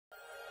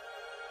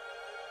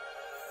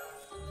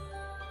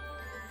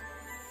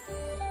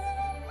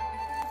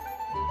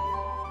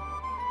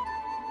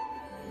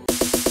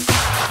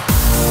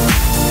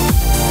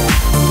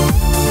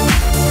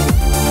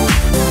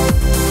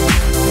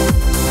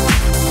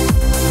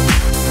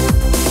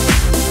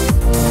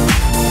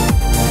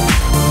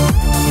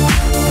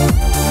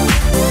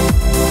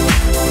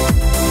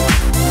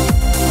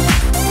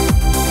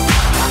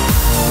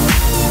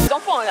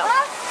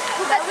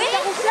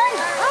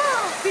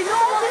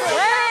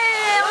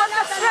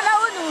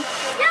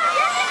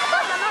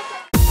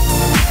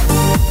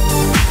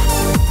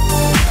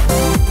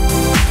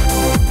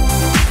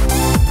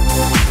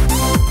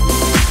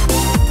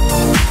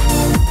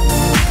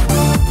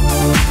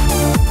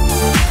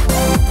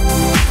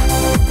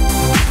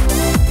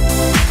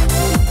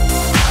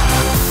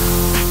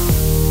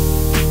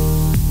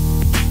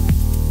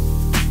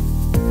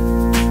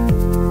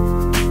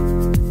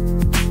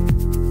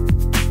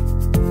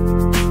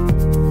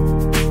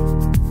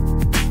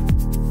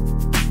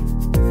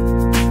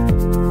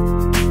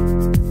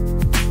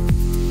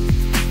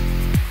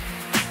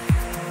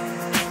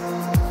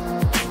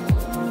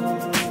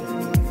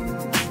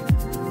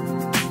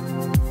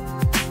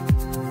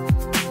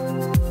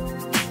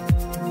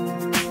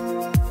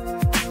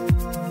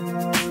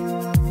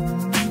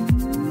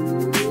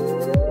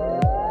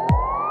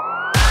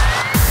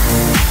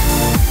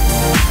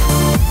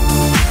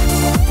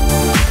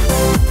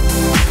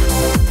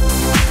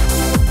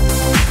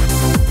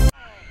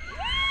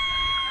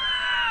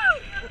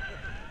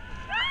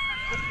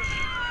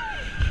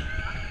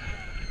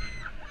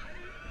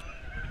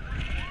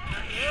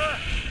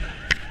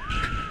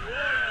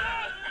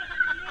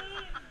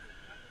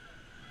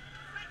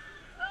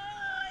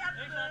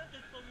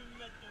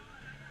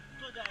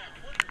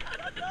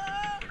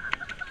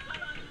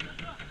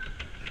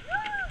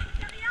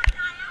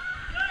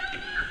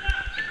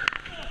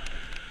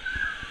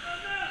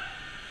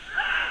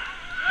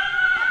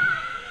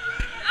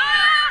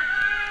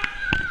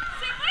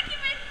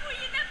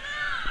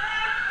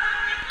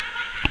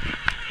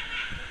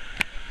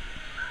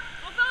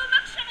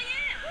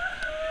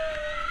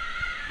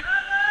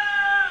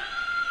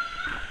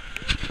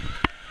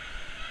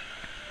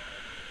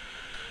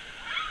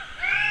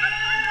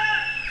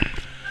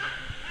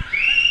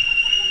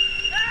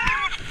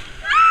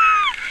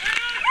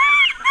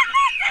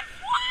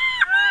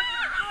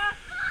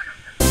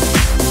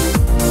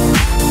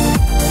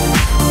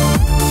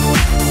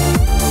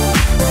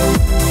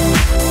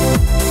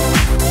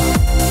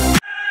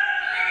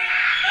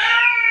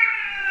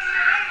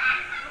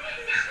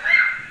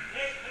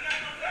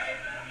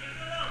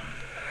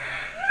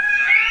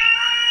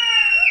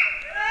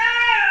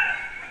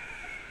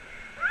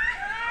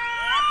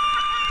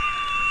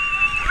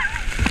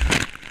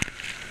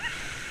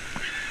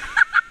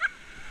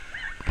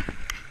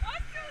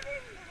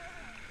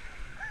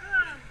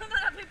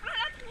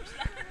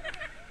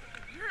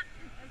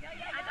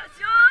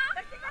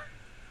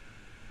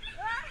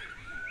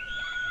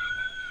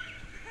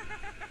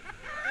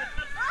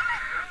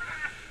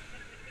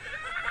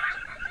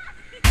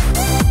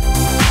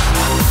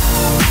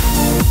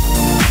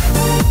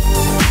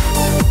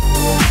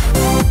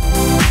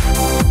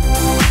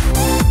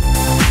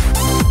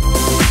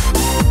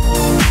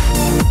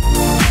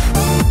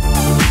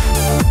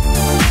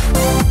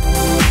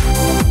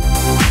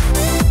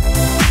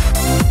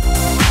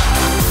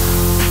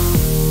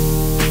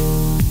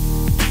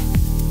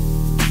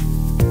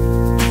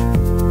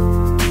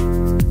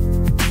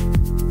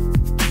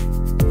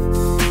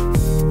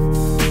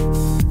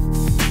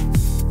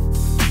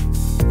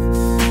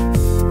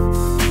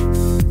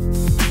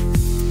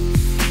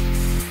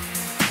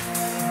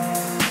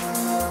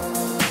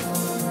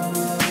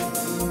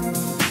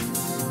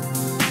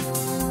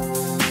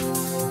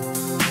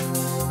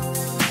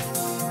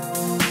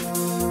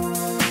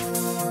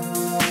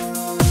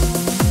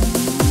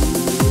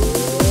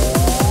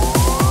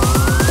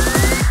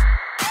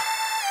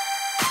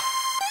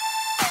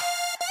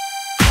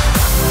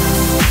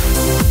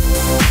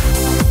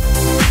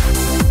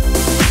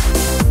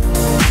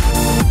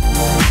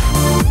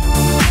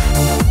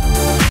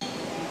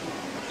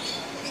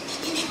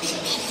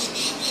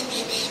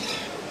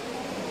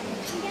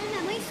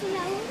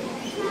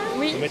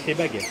tes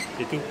bagues,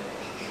 c'est tout.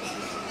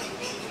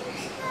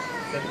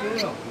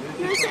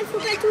 Non, ça faut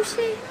pas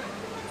toucher.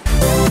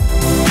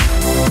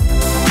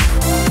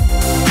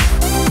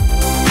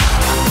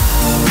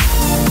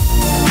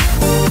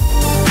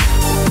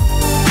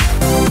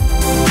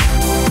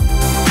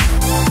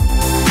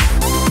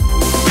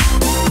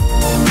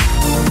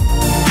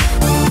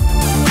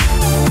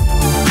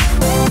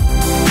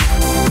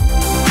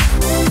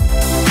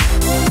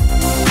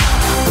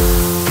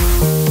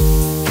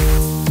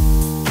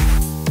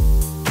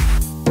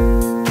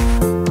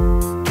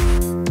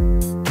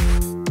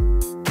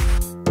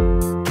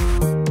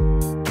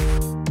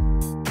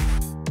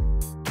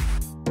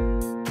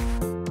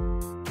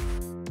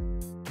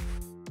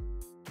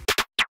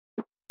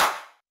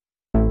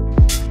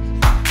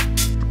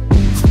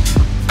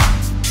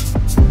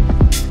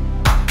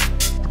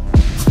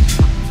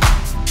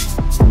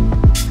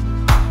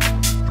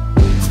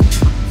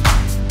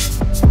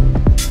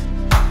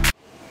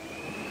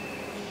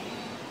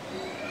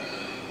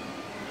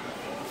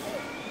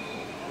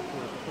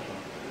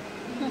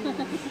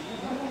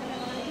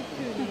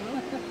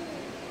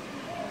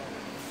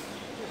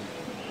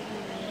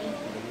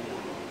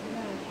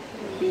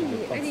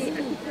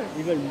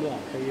 Ils veulent le noir,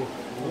 ça y est.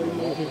 Ils veulent le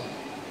manger.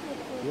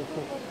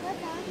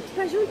 C'est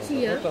pas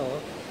gentil, hein.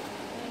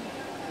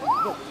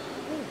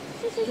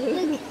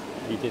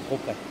 Il était trop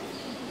près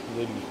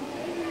de lui.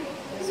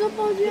 Ils ont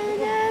pendu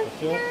un œuf.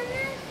 Attention.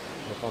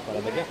 On prend encore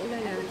la bagarre. Oh là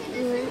là.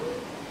 Ouais.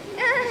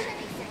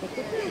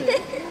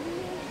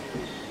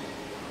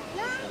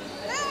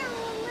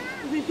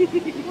 Oui, j'ai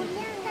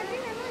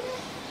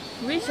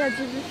déjà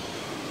vu.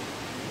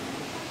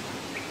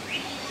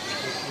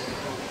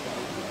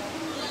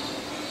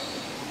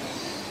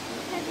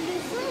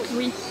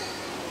 Oui.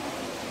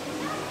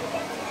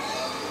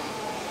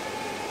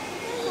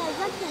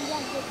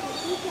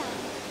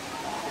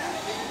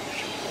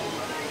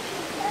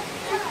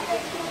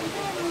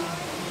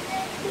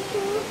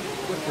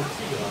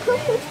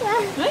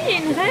 Oui, il y a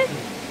une reine.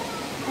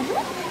 Ah bon?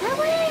 Ah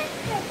ouais.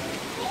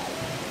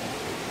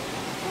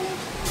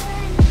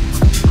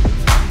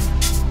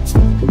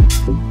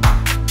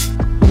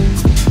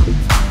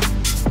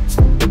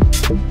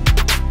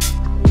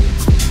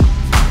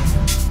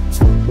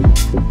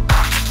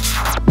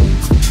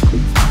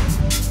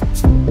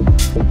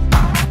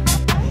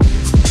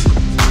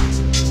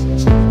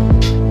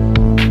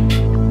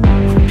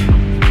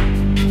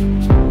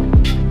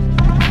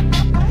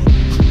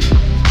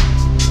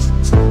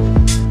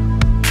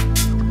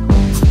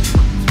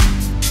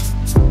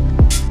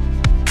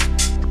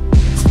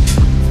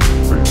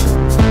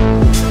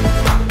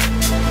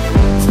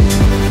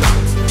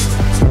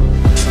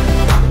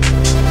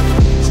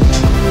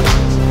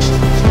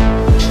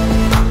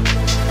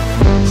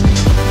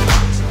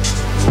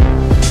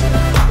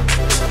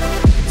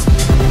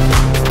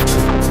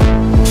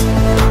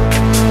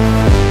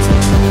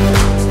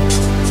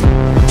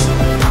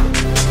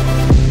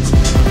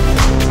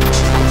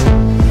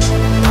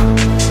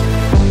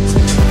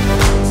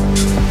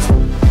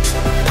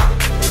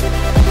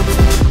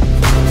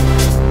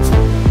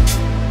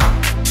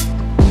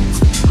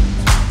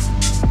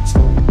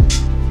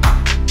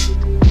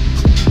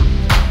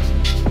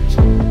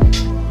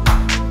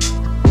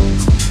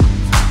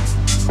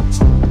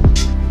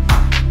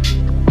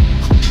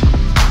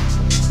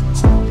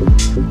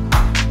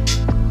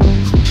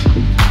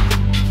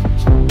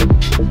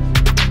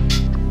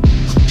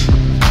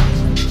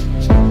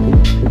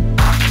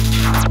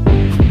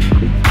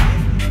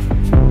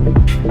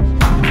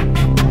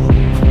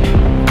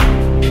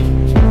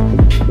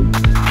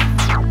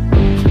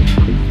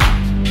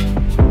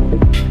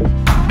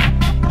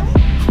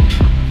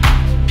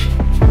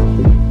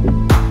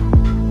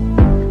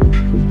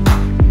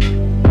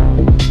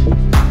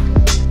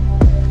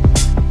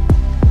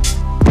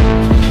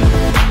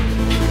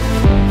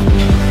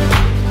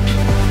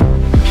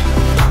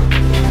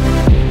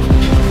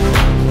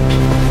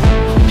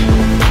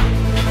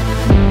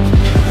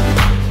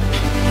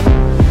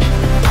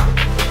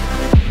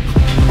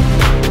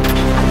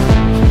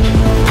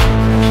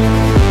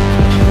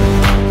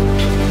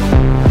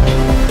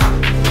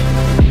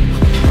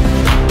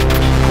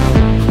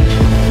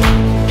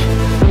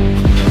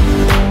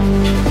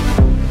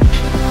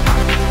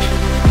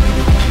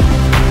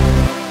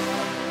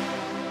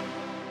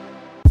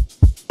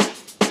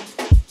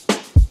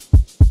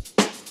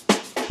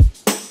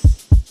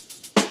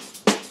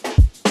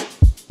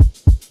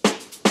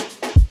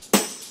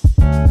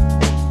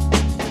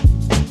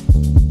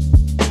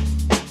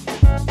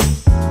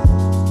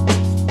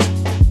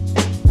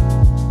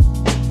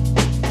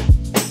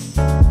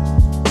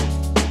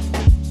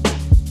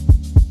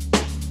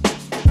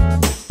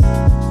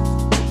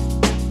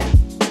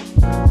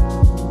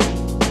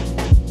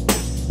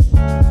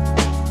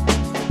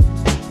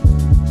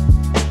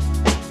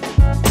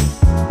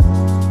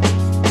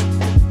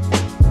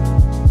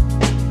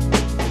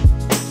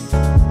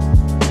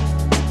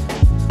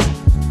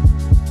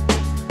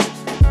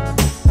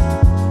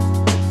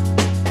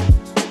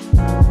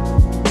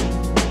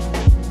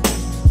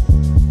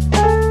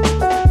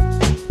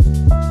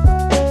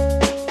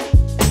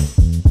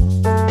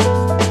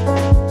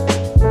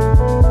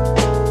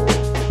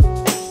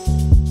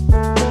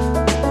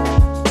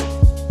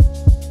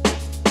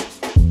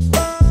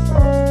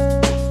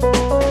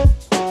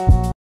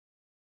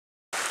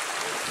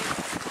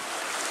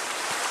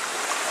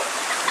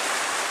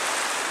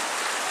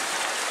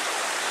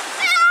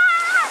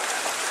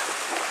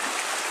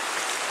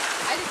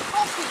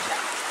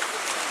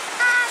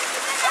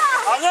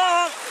 Oh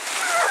non!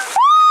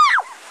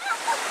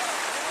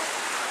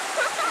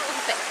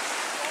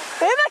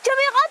 Et ma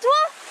caméra,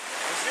 toi?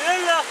 C'est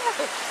elle là!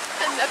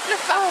 Elle n'a plus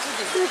pas.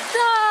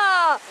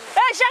 Putain!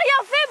 Eh, j'ai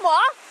rien fait,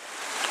 moi!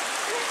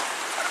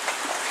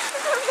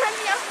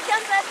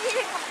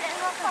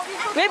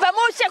 Mais bah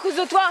moi aussi à cause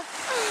de toi.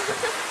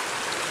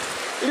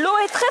 L'eau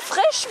est très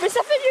fraîche, mais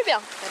ça fait du bien.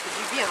 Ça fait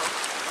du bien.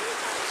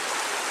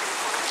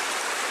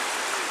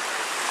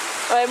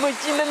 Ouais, moi je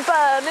dis même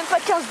pas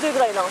 15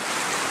 degrés là. Non,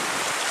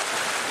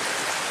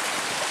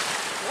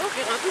 je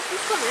dirais un peu plus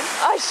quand même.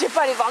 Ah, je sais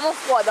pas, elle est vraiment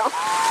froide. Hein.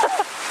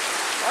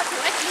 Ouais, c'est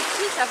vrai que les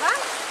petits, ça va.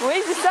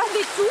 Oui, c'est ça.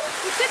 Les tout,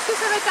 peut-être que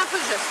ça va être un peu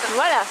juste.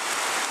 Voilà.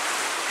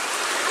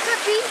 Ah,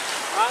 papy,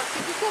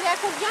 tu sais, elle est à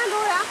combien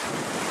l'eau là?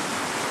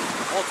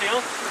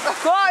 31.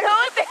 Quoi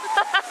alors?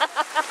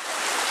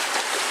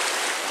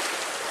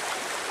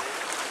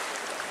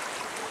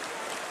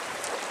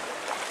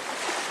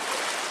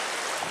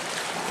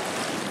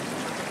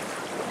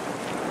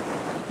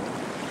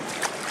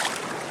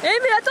 Eh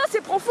mais attends,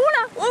 c'est profond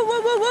là. Oh,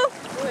 oh, oh,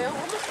 oh. Ouais, on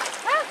remonte.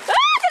 Ah,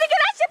 c'est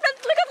dégueulasse, il y a plein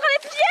de trucs entre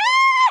les pieds.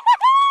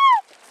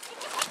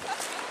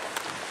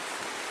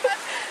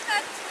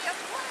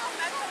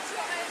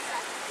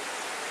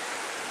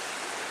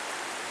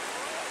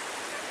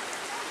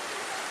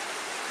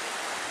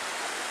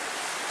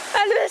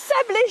 Ah, le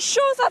sable est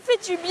chaud, ça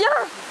fait du bien.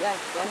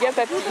 Bien,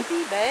 papy.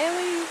 Ben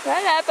oui.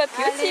 Voilà,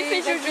 papy aussi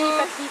Allez, fait joujou.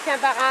 Papy fait un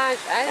barrage.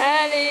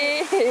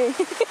 Allez.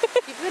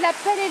 Tu veux la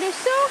pelle et le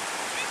seau?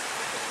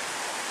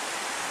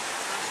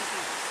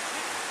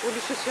 Ou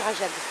les chaussures à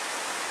Jade?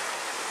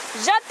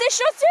 Jette tes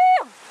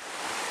chaussures.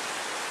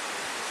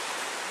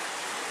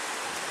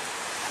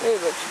 Oui,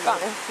 bah tu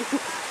parles.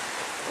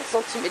 Un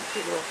centimètre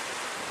plus loin.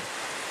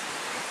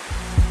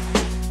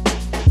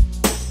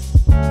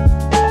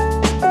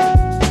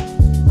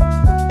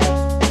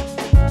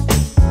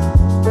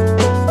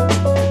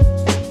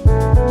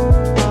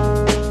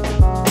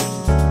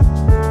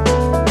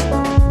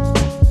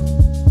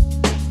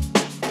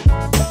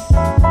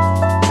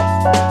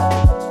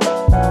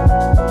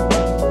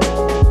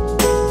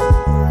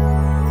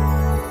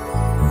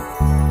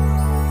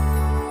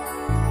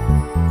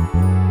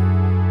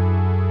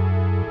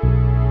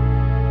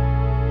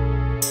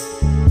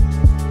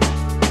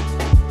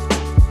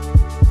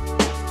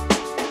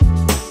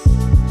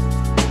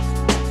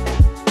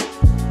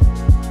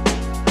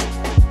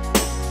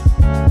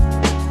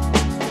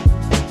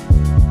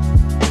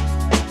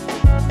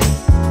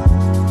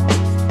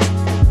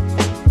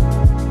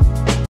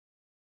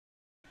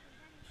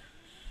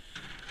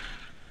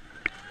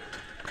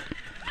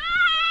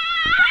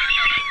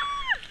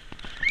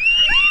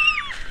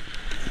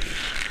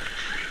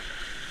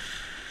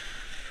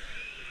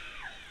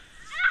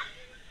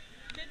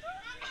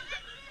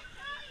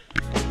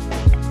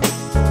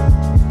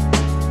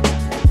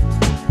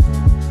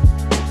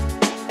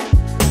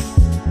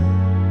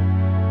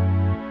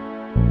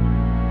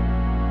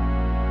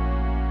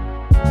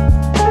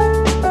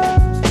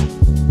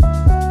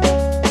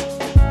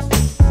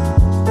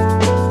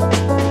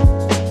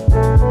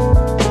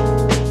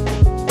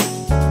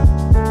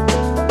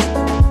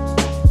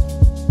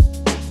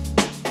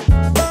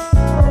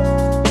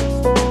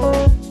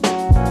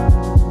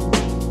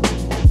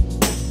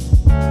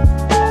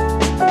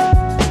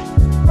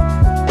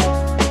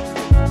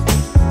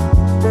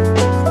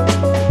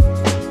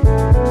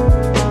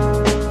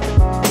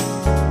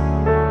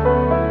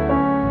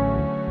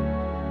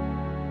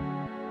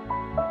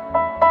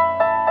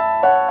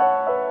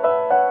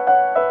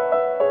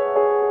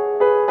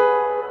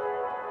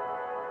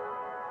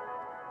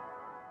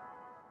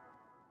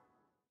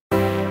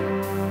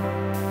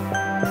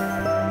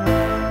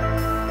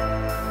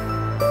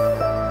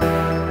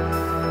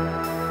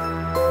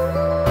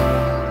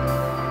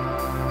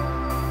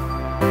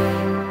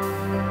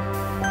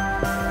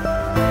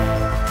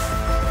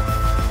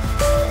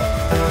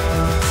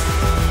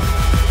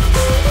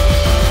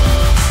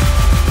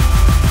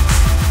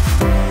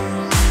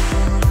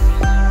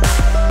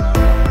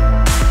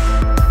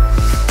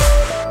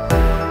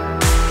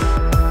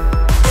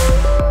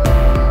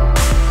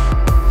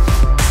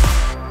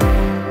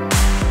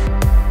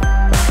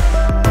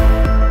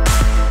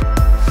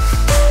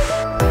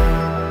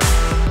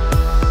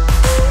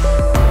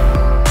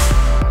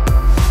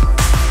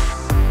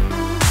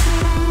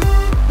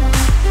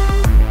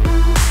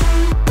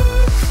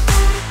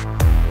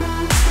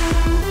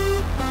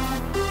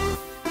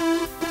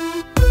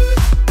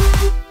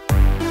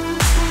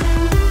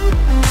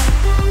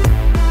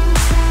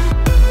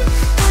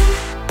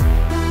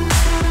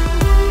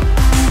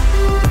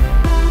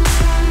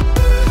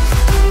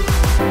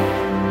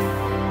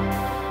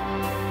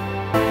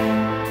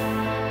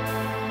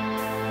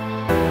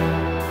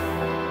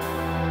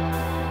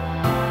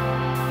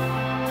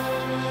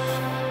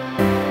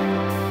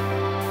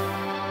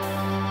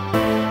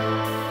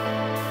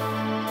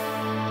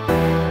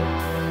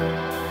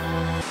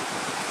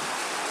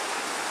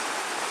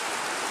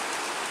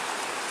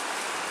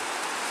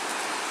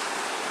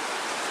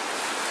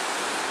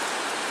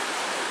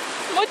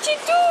 Mon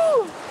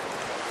titou!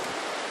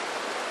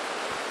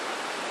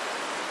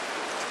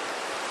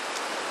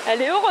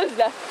 Elle est heureuse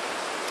là.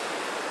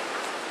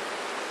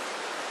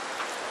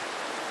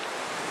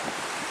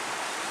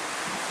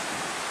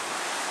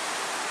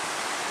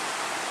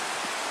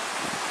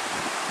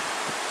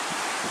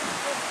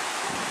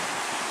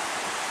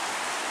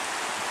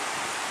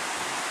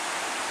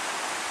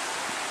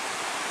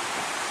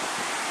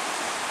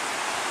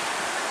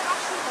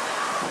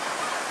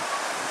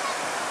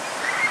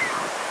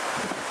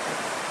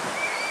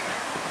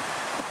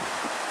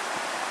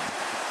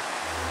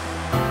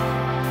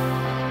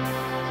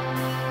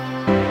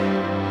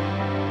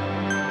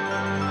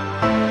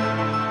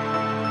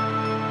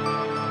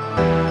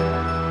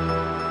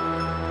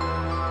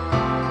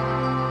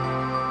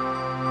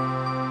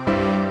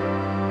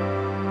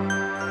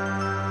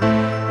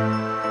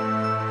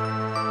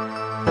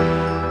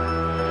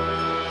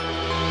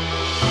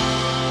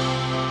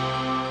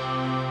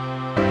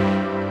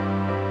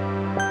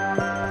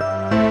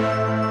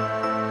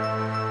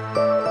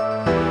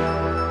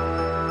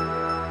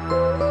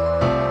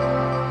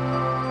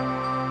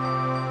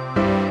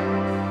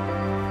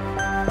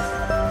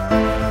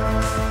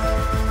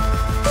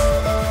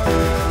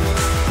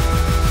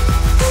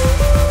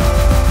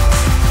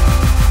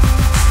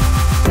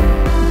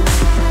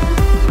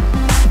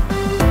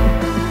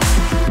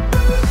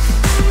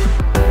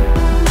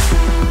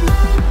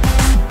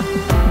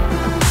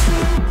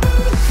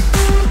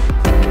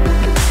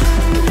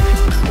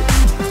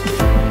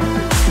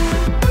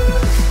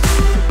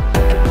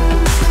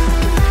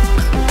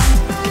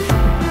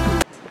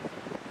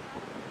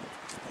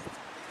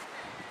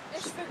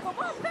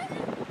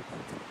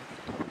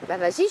 Bah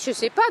vas-y, je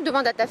sais pas,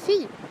 demande à ta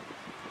fille.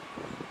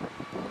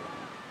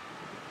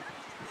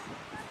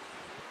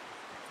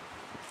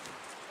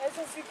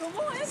 Ça fait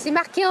comment, elle? C'est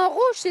marqué en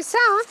rouge, c'est ça,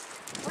 hein?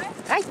 Ouais.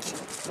 Right.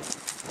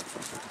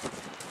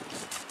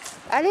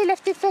 Allez, lève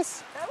tes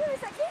fesses. Ah oui, mais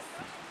ça glisse.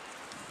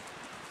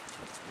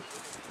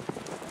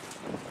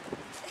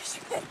 Je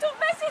vais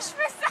tomber si je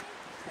fais ça.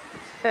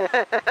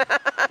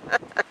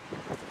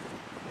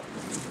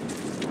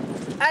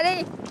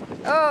 Allez.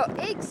 Oh,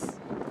 X.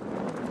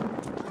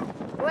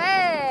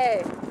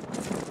 Ouais.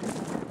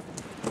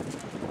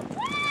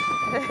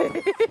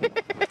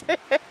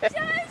 J'ai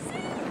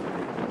réussi.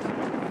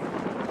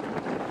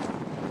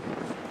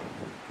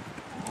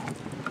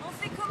 On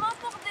fait comment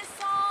pour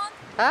descendre?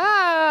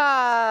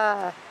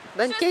 Ah,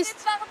 bonne Je question.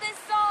 sais pas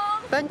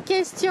redescendre. Bonne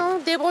question.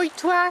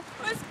 Débrouille-toi.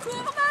 Au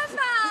secours,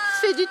 maman.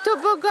 Fais du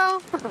toboggan.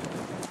 Je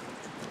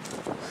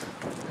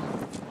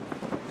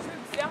vais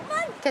me faire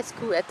mal.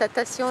 Casse-cou.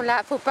 Attention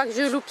là, faut pas que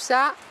je loupe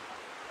ça.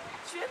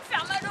 Je vais me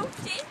faire mal aux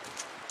pieds.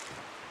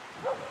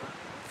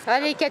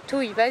 Allez,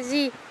 Catouille,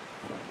 vas-y.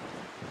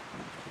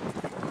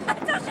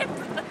 Attends, j'ai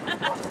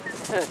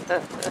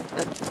peur.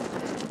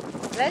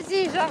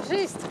 Vas-y,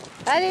 j'enregistre.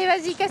 Allez,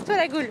 vas-y, casse-toi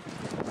la goule.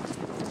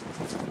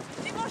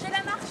 C'est bon, j'ai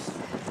la marche.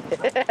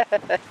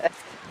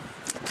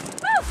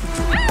 Oh,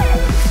 ah.